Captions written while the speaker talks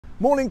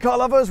Morning car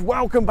lovers,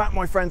 welcome back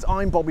my friends,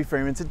 I'm Bobby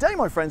Freeman. Today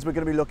my friends we're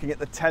going to be looking at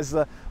the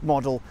Tesla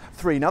Model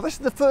 3. Now this is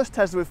the first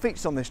Tesla we've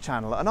featured on this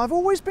channel and I've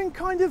always been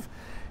kind of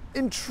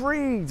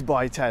intrigued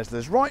by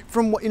Teslas, right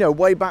from, you know,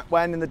 way back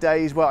when in the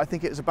days where I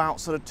think it was about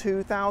sort of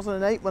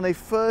 2008 when they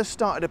first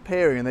started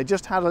appearing, and they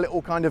just had a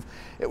little kind of,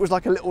 it was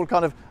like a little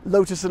kind of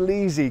Lotus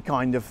Elise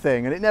kind of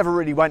thing, and it never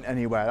really went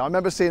anywhere. I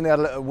remember seeing they had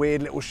a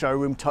weird little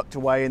showroom tucked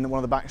away in one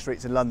of the back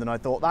streets in London. I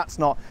thought, that's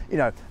not, you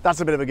know, that's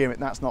a bit of a gimmick,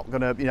 that's not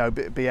gonna, you know,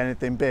 be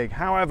anything big.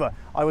 However,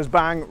 I was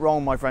bang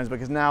wrong my friends,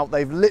 because now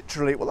they've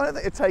literally, well, I don't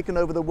think they've taken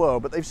over the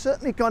world, but they've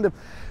certainly kind of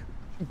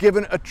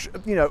given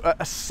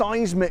a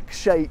seismic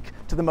shake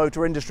to the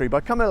motor industry by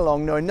coming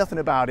along knowing nothing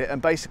about it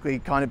and basically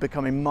kind of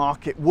becoming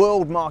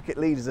world market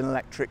leaders in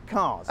electric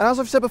cars. And as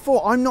I've said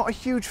before, I'm not a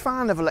huge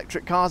fan of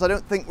electric cars. I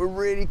don't think we're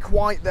really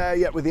quite there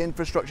yet with the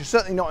infrastructure,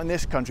 certainly not in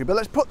this country, but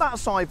let's put that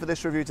aside for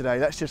this review today.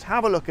 Let's just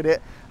have a look at it,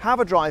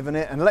 have a drive in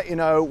it, and let you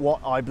know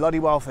what I bloody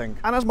well think.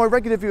 And as my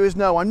regular viewers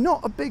know, I'm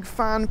not a big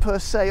fan per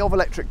se of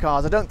electric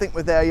cars. I don't think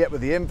we're there yet with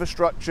the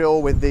infrastructure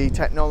or with the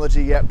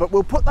technology yet, but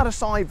we'll put that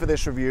aside for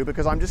this review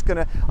because I'm just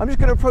gonna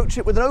approach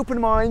it with an open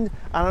mind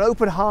and an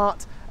open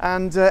heart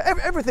and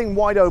everything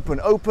wide open.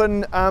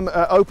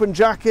 Open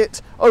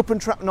jacket,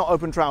 not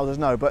open trousers,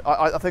 no, but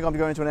I think I'm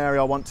going to an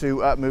area I want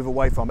to move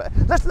away from. But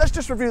let's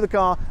just review the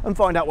car and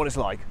find out what it's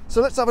like.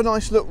 So let's have a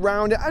nice look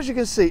round it. As you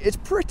can see, it's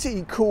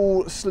pretty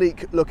cool,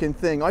 sleek looking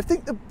thing. I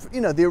think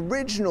the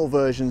original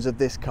versions of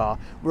this car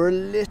were a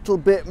little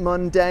bit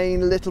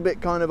mundane, a little bit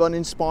kind of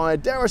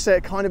uninspired, dare I say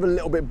it, kind of a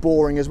little bit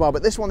boring as well.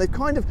 But this one,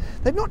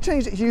 they've not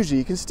changed it hugely.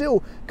 You can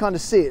still kind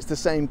of see it's the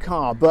same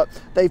car, but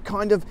they've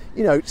kind of,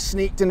 you know,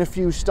 sneaked in a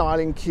few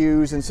styling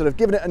cues and sort of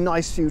given it a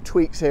nice few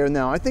tweaks here and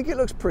there. I think it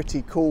looks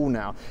pretty cool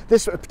now.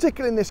 This,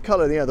 particularly in this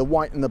color, you know, the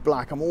white and the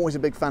black. I'm always a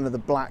big fan of the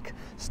black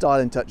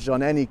styling touches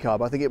on any car,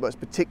 but I think it works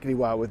particularly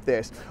well with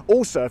this.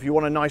 Also, if you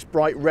want a nice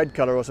bright red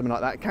color or something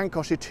like that, it can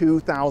cost you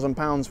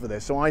 £2,000 for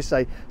this. So I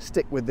say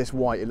stick with this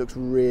white. It looks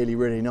really,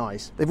 really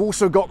nice. They've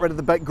also got rid of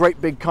the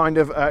great big kind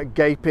of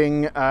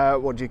gaping,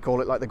 what do you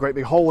call it, like the great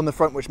big hole in the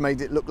front, which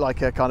made it look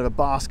like a kind of a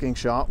basking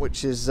shark,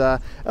 which is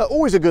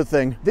always a good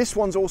thing. This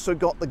one's also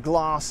got the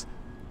glass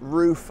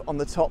roof on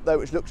the top there,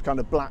 which looks kind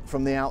of black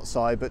from the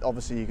outside, but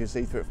obviously you can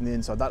see through it from the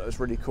inside. That looks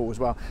really cool as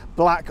well.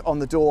 Black on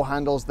the door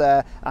handles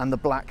there and the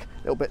black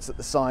little bits at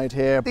the side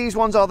here. These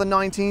ones are the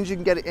 19s. You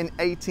can get it in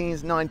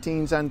 18s,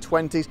 19s and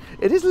 20s.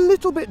 It is a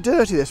little bit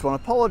dirty, this one.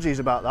 Apologies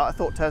about that. I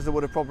thought Tesla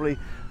would have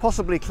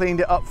possibly cleaned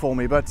it up for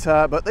me, but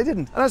they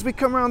didn't. And as we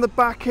come around the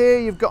back here,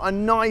 you've got a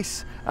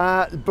nice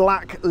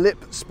black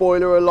lip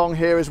spoiler along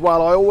here as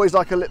well. I always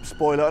like a lip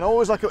spoiler, and I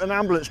always like it when an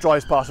ambulance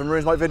drives past and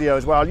ruins my video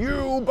as well.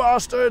 You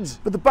bastards!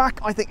 But the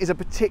back, I think, is a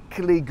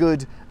particularly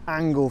good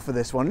angle for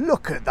this one.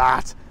 Look at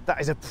that.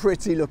 That is a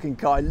pretty looking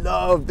car. I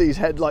love these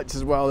headlights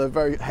as well. They're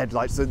very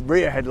the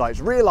rear headlights,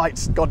 rear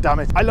lights, god damn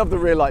it. I love the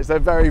rear lights. They're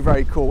very,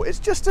 very cool. It's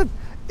just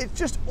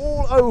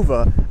all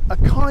over a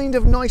kind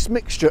of nice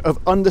mixture of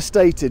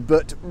understated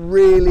but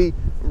really,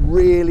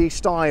 really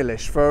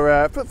stylish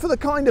for the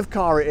kind of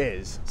car it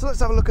is. So let's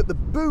have a look at the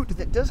boot.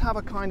 It does have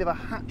a kind of a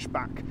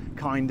hatchback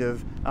kind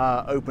of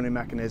opening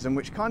mechanism,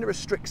 which kind of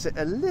restricts it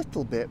a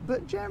little bit,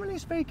 but generally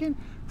speaking,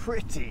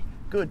 pretty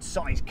good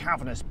sized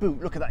cavernous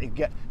boot. Look at that, you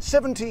get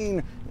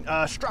 17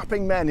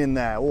 strapping men in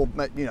there, or,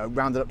 you know,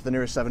 rounded up to the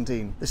nearest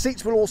 17. The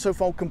seats will also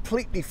fold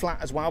completely flat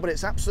as well, but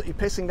it's absolutely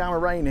pissing down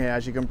with rain here,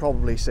 as you can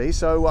probably see.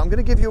 So I'm going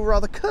to give you a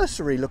rather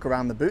cursory look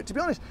around the boot. To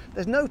be honest,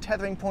 there's no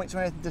tethering points or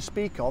anything to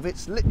speak of.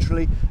 It's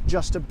literally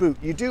just a boot.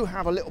 You do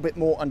have a little bit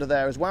more under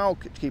there as well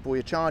to keep all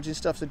your charging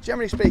stuff. So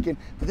generally speaking,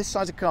 for this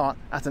size of car,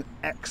 that's an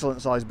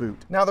excellent size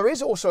boot. Now there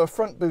is also a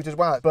front boot as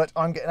well, but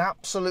I'm getting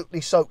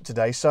absolutely soaked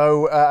today.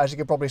 So as you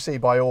can probably see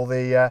by all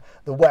the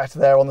wet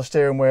there on the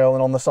steering wheel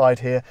and on the side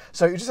here.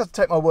 So you just have to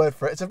take my word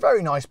for it. It's a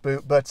very nice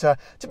boot, but to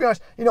be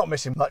honest, you're not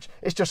missing much.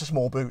 It's just a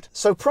small boot.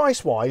 So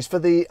price-wise, for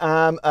the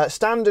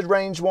standard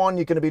range one,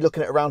 you're going to be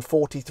looking at around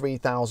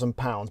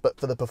 £43,000. But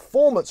for the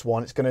performance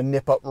one, it's going to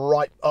nip up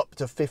right up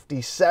to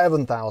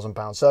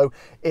 £57,000. So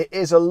it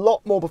is a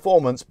lot more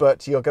performance,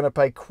 but you're going to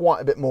pay quite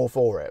a bit more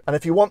for it. And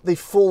if you want the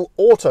full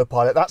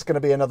autopilot, that's going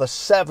to be another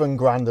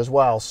 £7,000 as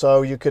well.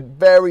 So you could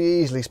very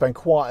easily spend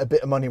quite a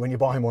bit of money when you're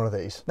buying one of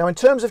these. Now, in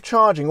terms of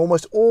charging,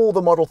 almost all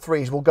the Model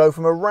 3s will go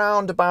from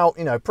around about,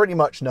 you know, pretty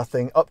much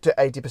nothing up to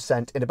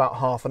 80% in about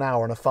half an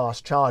hour on a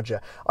fast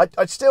charger.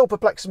 It still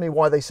perplexes me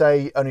why they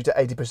say only to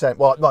 80%.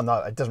 Well, no,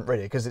 it doesn't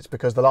really,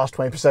 because the last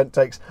 20%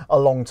 takes a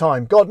long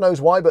time. God knows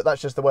why, but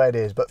that's just the way it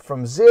is. But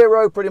from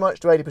 0 pretty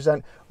much to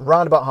 80%,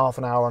 round about half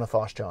an hour on a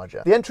fast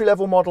charger. The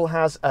entry-level model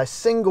has a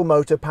single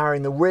motor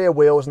powering the rear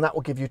wheels, and that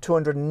will give you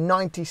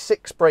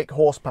 296 brake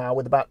horsepower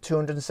with about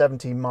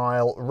 270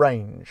 mile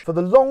range. For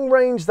the long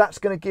range, that's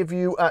going to give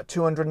you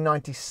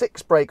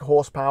 296 brake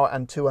horsepower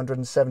and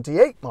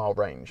 278 mile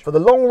range. For the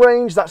long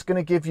range, that's going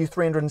to give you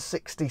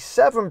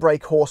 367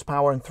 brake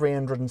horsepower and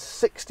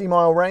 360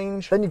 mile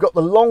range. Then you've got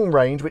the long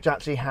range, which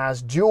actually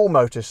has dual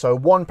motors, so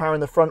 1 power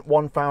in the front,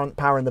 1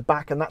 power in the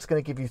back, and that's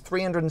going to give you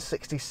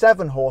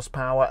 367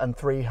 horsepower and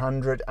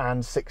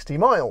 360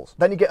 miles.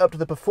 Then you get up to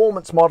the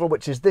performance model,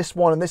 which is this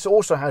one, and this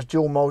also has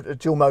dual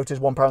motors,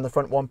 1 power in the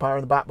front, 1 power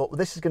in the back, but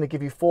this is going to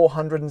give you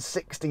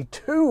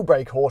 462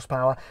 brake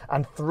horsepower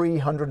and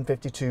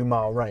 352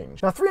 mile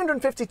range. Now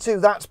 352,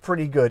 that's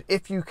pretty good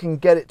if you can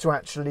get it to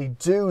actually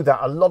do that.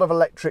 A lot of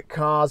electric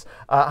cars,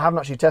 I haven't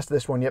actually tested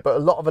this one yet, but a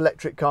lot of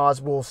electric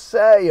cars will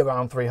say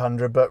around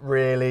 300, but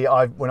really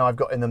when I've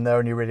got in them, they're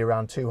only really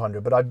around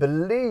 200. But I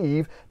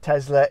believe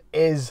Tesla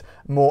is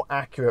more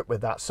accurate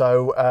with that.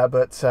 So,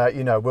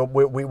 you know,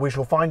 we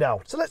shall find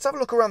out. So let's have a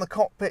look around the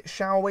cockpit,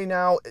 shall we?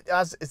 Now,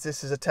 as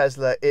this is a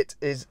Tesla, it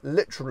is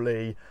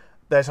literally,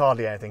 there's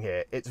hardly anything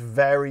here. It's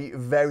very,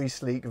 very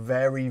sleek,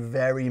 very,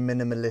 very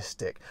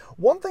minimalistic.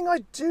 One thing I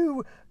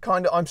do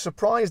I'm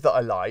surprised that I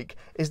like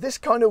is this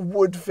kind of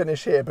wood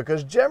finish here,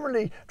 because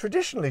generally,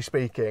 traditionally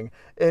speaking,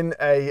 in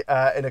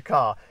a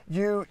car,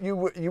 you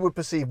would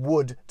perceive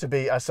wood to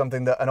be as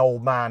something that an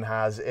old man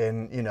has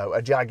in, you know,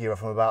 a Jaguar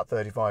from about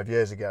 35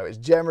 years ago. It's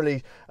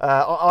generally,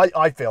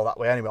 I feel that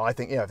way anyway. I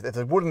think, you know, if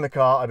there's wood in the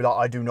car, I'd be like,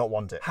 I do not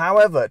want it.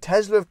 However,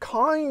 Tesla have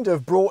kind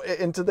of brought it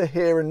into the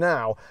here and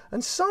now,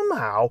 and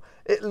somehow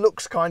it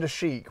looks kind of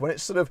chic when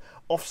it's sort of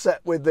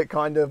offset with the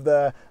kind of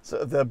the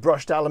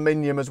brushed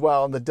aluminium as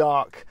well, and the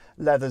dark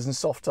leathers and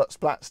soft touch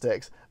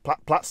plastics.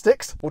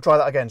 Plastics? We'll try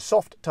that again.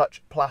 Soft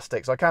touch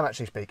plastics. I can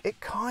actually speak. It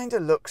kind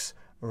of looks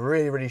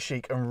really, really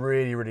chic and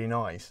really, really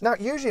nice. Now,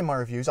 usually in my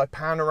reviews, I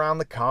pan around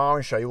the car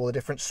and show you all the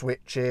different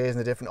switches and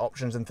the different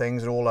options and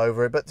things and all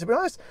over it. But to be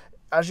honest,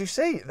 as you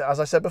see, as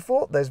I said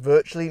before, there's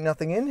virtually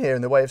nothing in here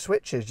in the way of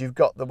switches. You've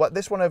got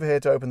this one over here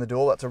to open the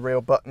door. That's a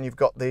real button. You've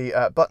got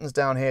the buttons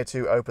down here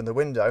to open the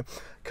window.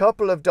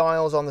 Couple of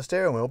dials on the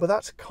steering wheel, but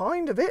that's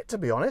kind of it, to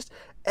be honest.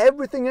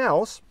 Everything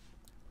else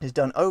is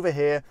done over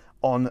here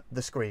on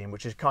the screen,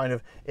 which is kind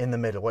of in the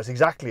middle. Well, it's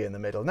exactly in the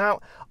middle.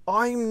 Now,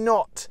 I'm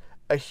not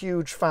a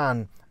huge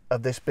fan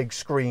of this big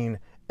screen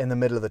in the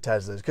middle of the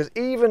Teslas, because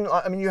even,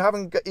 I mean, you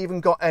haven't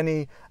even got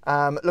any,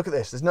 look at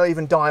this, there's no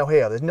even dial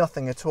here, there's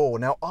nothing at all.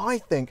 Now, I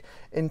think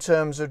in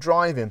terms of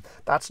driving,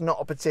 that's not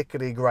a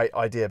particularly great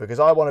idea,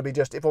 because I want to be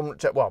just, if I'm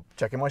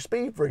checking my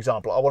speed, for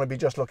example, I want to be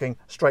just looking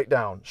straight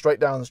down,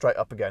 and straight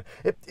up again.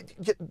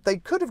 They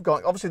could have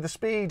gone, obviously the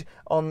speed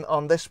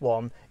on this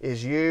one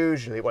is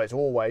usually, well, it's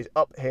always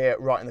up here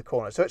right in the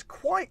corner, so it's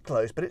quite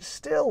close, but it's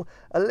still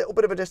a little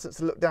bit of a distance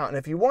to look down. And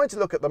if you wanted to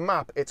look at the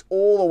map, it's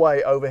all the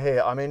way over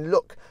here. I mean,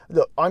 look,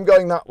 I'm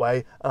going that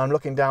way and I'm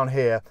looking down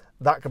here.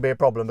 That could be a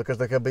problem, because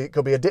there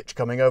could be a ditch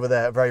coming over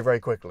there very, very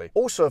quickly.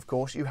 Also, of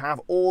course, you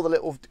have all the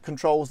little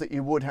controls that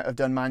you would have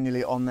done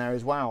manually on there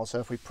as well. So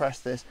if we press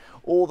this,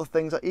 all the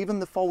things, even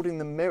the folding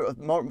the mirror,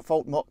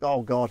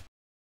 oh God.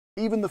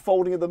 Even the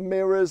folding of the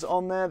mirrors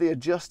on there, the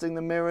adjusting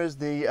the mirrors,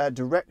 the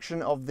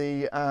direction of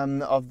the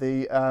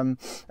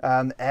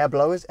air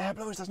blowers. Air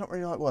blowers, that's not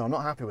really like, well, I'm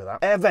not happy with that.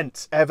 Air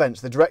vents,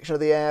 the direction of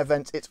the air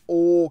vents, it's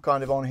all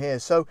kind of on here.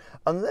 So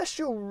unless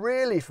you're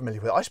really familiar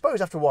with it, I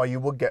suppose after a while you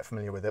would get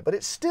familiar with it, but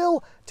it's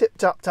still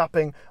tip-tap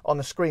tapping on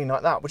the screen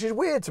like that, which is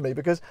weird to me,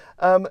 because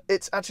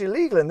it's actually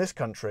illegal in this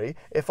country.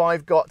 If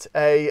I've got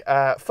a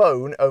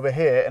phone over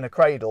here in a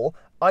cradle,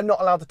 I'm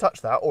not allowed to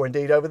touch that, or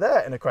indeed over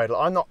there in a cradle.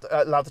 I'm not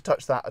allowed to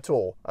touch that at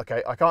all,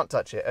 okay? I can't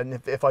touch it, and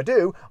if I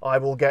do, I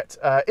will get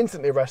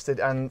instantly arrested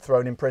and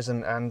thrown in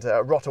prison and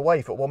rot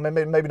away for, well,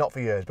 maybe not for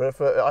years, but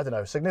for, I don't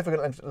know,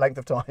 significant length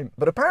of time.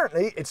 But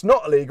apparently, it's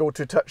not illegal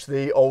to touch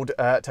the old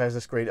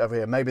Tesla screen over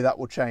here. Maybe that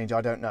will change,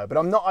 I don't know. But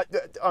I'm not,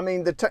 I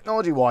mean, the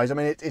technology-wise, I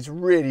mean, it's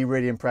really,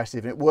 really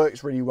impressive, and it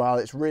works really well.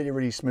 It's really,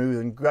 really smooth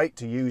and great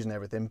to use and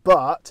everything,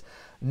 but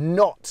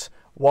not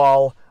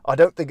while I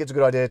don't think it's a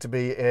good idea to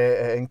be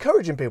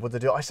encouraging people to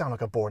do it. I sound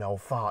like a boring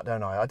old fart,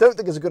 don't I? I don't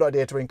think it's a good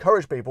idea to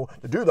encourage people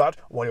to do that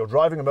while you're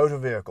driving a motor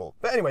vehicle.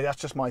 But anyway, that's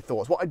just my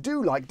thoughts. What I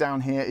do like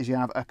down here is you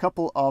have a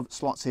couple of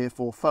slots here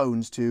for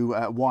phones to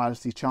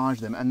wirelessly charge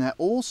them, and they're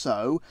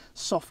also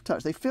soft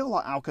touch. They feel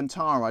like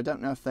Alcantara. I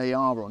don't know if they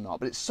are or not,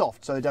 but it's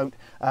soft, so they don't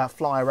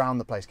fly around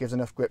the place. Gives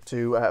enough grip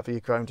to for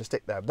your Chrome to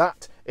stick there.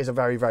 That is a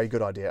very, very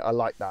good idea. I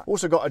like that.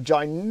 Also got a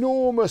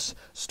ginormous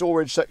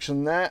storage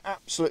section there.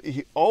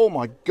 Absolutely, oh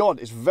my God,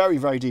 it's very,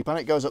 very deep, and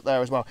it goes up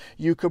there as well.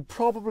 You could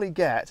probably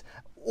get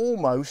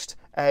almost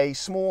a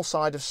small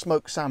side of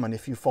smoked salmon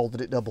if you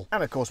folded it double.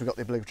 And of course we've got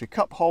the obligatory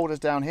cup holders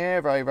down here,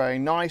 very, very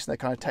nice, and they're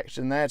kind of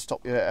textured in there to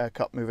stop your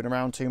cup moving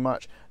around too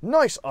much.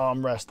 Nice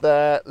armrest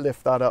there,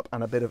 lift that up,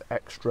 and a bit of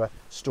extra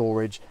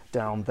storage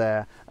down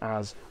there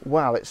as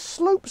well. It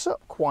slopes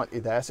up quietly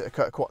there, so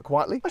quite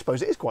quietly. I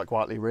suppose it is quite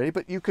quietly really,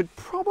 but you could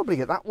probably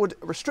get, that would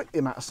restrict the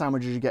amount of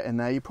sandwiches you get in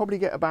there. You probably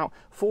get about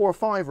 4 or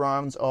 5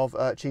 rounds of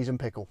cheese and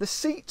pickle. The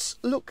seats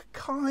look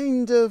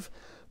kind of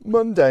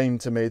mundane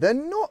to me. They're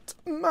not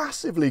not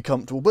massively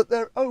comfortable, but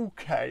they're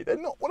okay. They're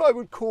not what I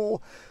would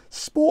call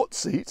sport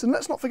seats. And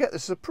let's not forget,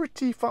 this is a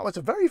pretty fast, well, it's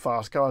a very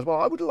fast car as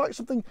well. I would like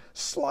something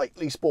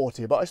slightly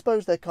sportier, but I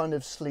suppose they're kind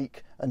of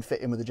sleek and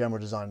fit in with the general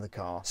design of the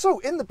car. So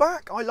in the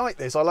back, I like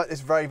this. I like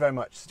this very, very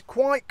much. It's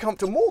quite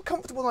comfortable, more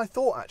comfortable than I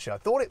thought, actually. I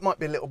thought it might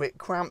be a little bit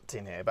cramped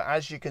in here, but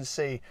as you can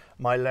see,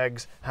 my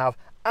legs have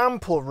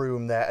ample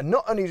room there. And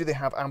not only do they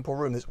have ample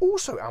room, there's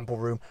also ample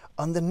room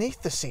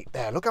underneath the seat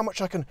there. Look how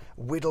much I can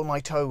whittle my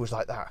toes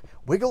like that.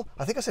 Wiggle?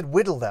 I think I said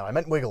whittle there. I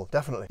meant wiggle,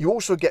 definitely. You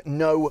also get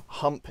no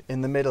hump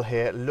in the middle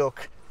here.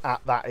 Look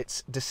at that.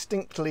 It's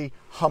distinctly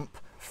hump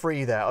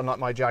free there, unlike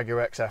my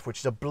Jaguar XF, which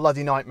is a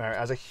bloody nightmare. It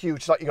has a huge,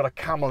 it's like you got a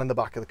camel in the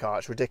back of the car.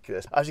 It's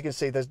ridiculous. As you can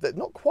see, there's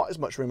not quite as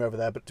much room over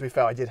there, but to be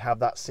fair, I did have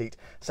that seat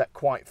set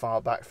quite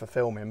far back for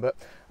filming. But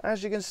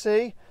as you can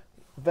see,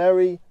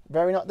 very,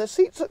 very nice. The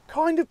seats look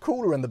kind of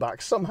cooler in the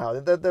back somehow.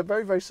 They're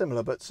very, very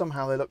similar, but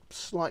somehow they look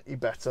slightly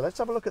better. Let's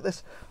have a look at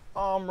this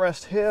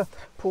armrest here.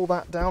 Pull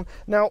that down.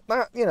 Now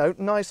that, you know,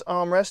 nice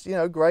armrest, you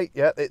know, great.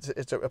 Yeah,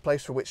 it's a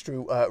place for which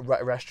to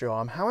rest your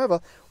arm. However,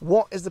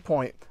 what is the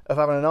point of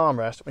having an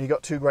armrest when you've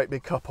got two great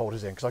big cup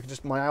holders in? Because I can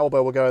just, my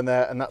elbow will go in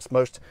there, and that's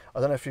most, I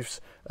don't know if you've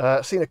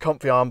seen a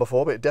comfy arm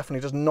before, but it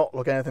definitely does not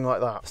look anything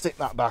like that. Stick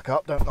that back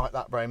up. Don't like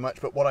that very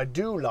much. But what I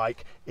do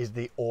like is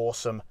the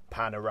awesome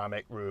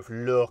panoramic roof.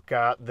 Look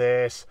at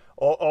this.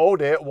 Oh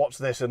dear, what's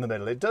this in the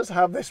middle? It does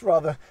have this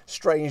rather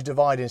strange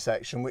dividing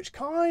section, which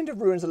kind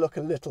of ruins the look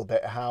a little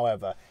bit.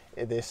 However,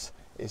 this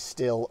is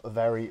still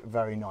very,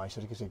 very nice.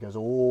 As you can see, it goes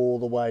all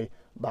the way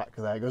back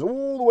there. It goes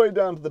all the way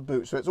down to the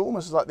boot. So it's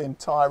almost like the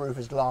entire roof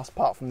is glass,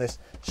 apart from this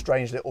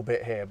strange little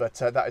bit here. But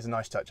that is a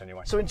nice touch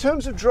anyway. So in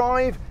terms of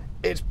drive,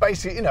 it's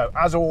basically, you know,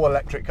 as all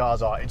electric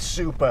cars are, it's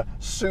super,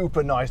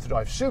 super nice to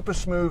drive. Super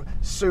smooth,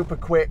 super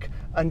quick,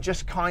 and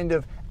just kind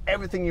of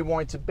everything you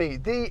want it to be.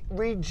 The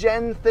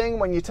regen thing,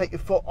 when you take your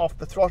foot off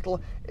the throttle,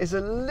 is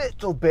a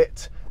little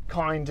bit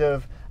kind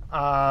of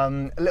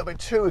a little bit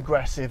too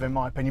aggressive in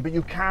my opinion, but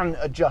you can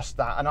adjust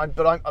that. And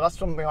that's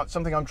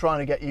something I'm trying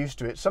to get used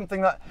to. It's something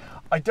that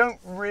I don't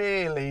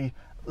really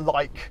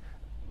like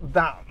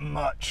that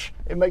much.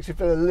 It makes me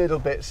feel a little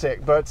bit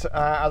sick, but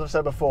as I've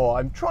said before,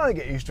 I'm trying to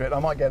get used to it. I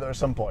might get there at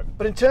some point.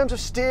 But in terms of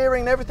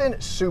steering and everything,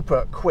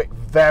 super quick,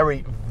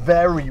 very,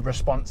 very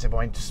responsive.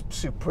 I mean, just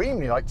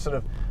supremely, like, sort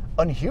of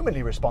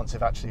unhumanly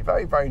responsive, actually.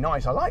 Very, very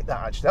nice. I like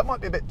that, actually. That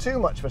might be a bit too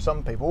much for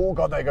some people. Oh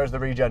god, there goes the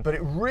regen. But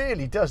it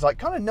really does, like,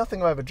 kind of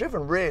nothing I've ever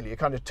driven, really. You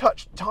kind of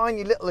touch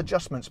tiny little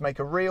adjustments, make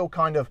a real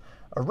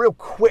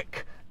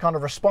quick kind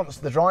of response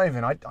to the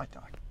driving. I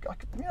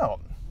you know,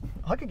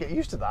 I could get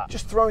used to that.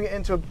 Just throwing it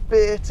into a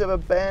bit of a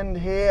bend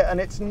here, and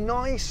it's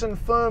nice and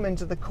firm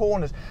into the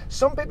corners.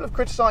 Some people have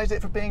criticised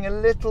it for being a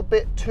little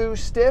bit too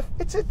stiff.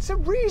 It's a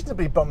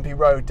reasonably bumpy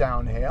road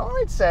down here.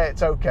 I'd say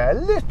it's okay. A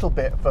little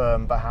bit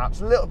firm,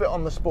 perhaps, a little bit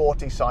on the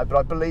sporty side, but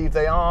I believe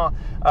they are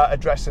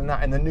addressing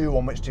that in the new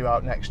one, which is due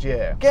out next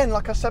year. Again,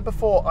 like I said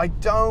before, I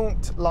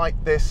don't like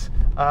this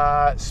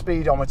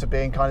speedometer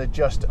being kind of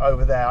just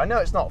over there. I know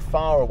it's not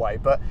far away,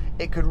 but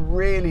it could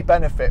really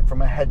benefit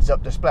from a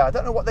heads-up display. I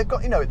don't know what they've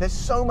got. You know, there's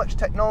so much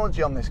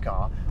technology on this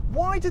car.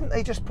 Why didn't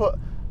they just put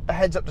a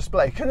heads-up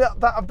display? Could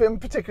that have been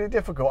particularly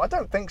difficult? I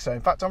don't think so.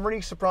 In fact, I'm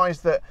really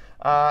surprised that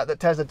that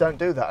Tesla don't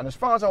do that. And as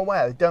far as I'm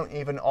aware, they don't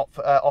even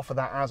offer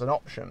that as an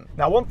option.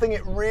 Now, one thing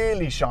it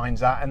really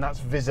shines at, and that's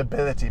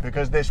visibility,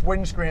 because this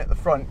windscreen at the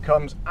front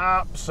comes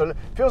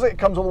feels like it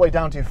comes all the way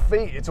down to your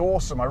feet. It's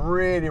awesome. I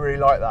really, really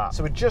like that.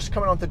 So we're just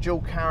coming onto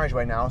dual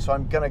carriageway now, so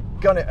I'm gonna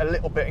gun it a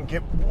little bit and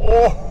give.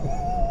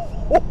 Oh!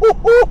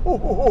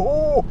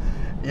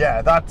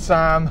 Yeah,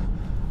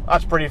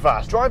 that's pretty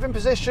fast. Driving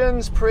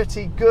position's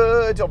pretty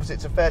good. Obviously,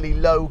 it's a fairly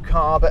low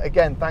car, but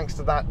again, thanks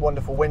to that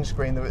wonderful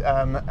windscreen,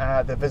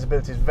 the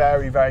visibility is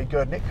very, very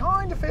good, and it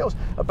kind of feels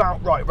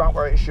about right, about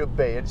where it should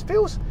be. It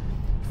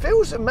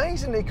feels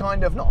amazingly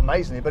kind of, not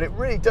amazingly, but it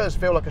really does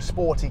feel like a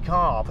sporty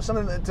car. For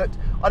something that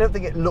I don't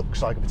think it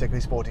looks like a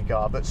particularly sporty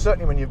car, but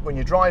certainly when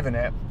you're driving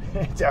it,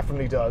 it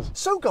definitely does.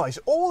 So guys,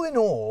 all in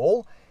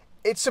all,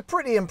 it's a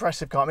pretty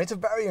impressive car. I mean, it's a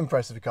very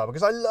impressive car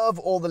because I love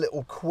all the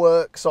little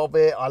quirks of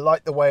it. I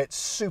like the way it's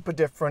super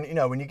different. You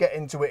know, when you get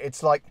into it,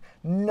 it's like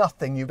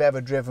nothing you've ever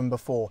driven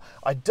before.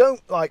 I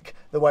don't like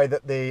the way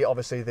that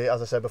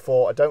as I said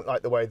before, I don't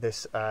like the way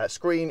this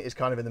screen is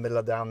kind of in the middle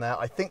of down there.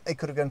 I think they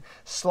could have done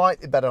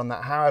slightly better on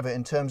that. However,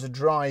 in terms of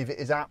drive, it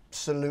is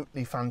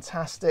absolutely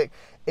fantastic.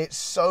 It's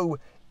so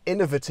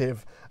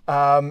innovative.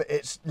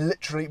 It's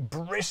literally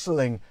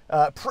bristling,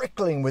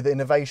 prickling with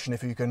innovation,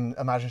 if you can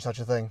imagine such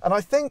a thing. And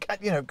I think,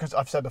 you know, because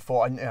I've said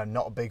before, I'm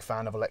not a big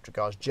fan of electric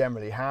cars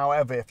generally.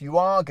 However, if you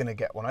are going to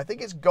get one, I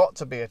think it's got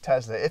to be a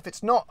Tesla. If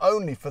it's not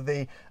only for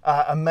the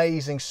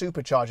amazing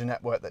supercharger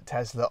network that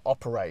Tesla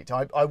operate,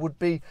 I would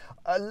be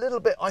a little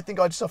bit, I think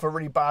I'd suffer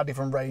really badly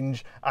from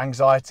range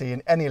anxiety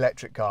in any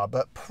electric car,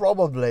 but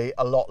probably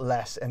a lot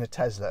less in a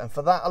Tesla. And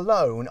for that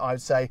alone,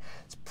 I'd say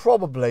it's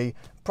probably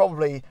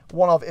probably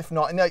one of, if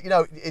not, I'm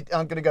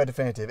going to go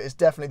definitive, it's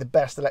definitely the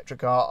best electric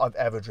car I've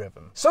ever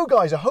driven. So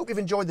guys, I hope you've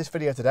enjoyed this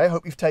video today. I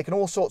hope you've taken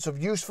all sorts of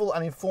useful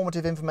and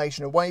informative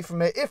information away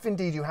from it. If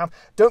indeed you have,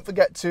 don't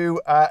forget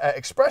to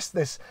express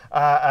this,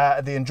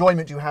 the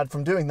enjoyment you had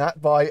from doing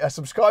that by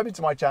subscribing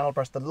to my channel.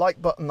 Press the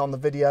like button on the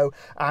video,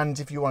 and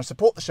if you want to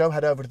support the show,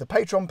 head over to the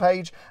Patreon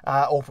page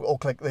or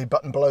click the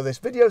button below this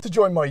video to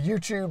join my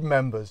YouTube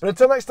members. But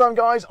until next time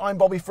guys, I'm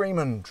Bobby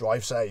Freeman.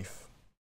 Drive safe.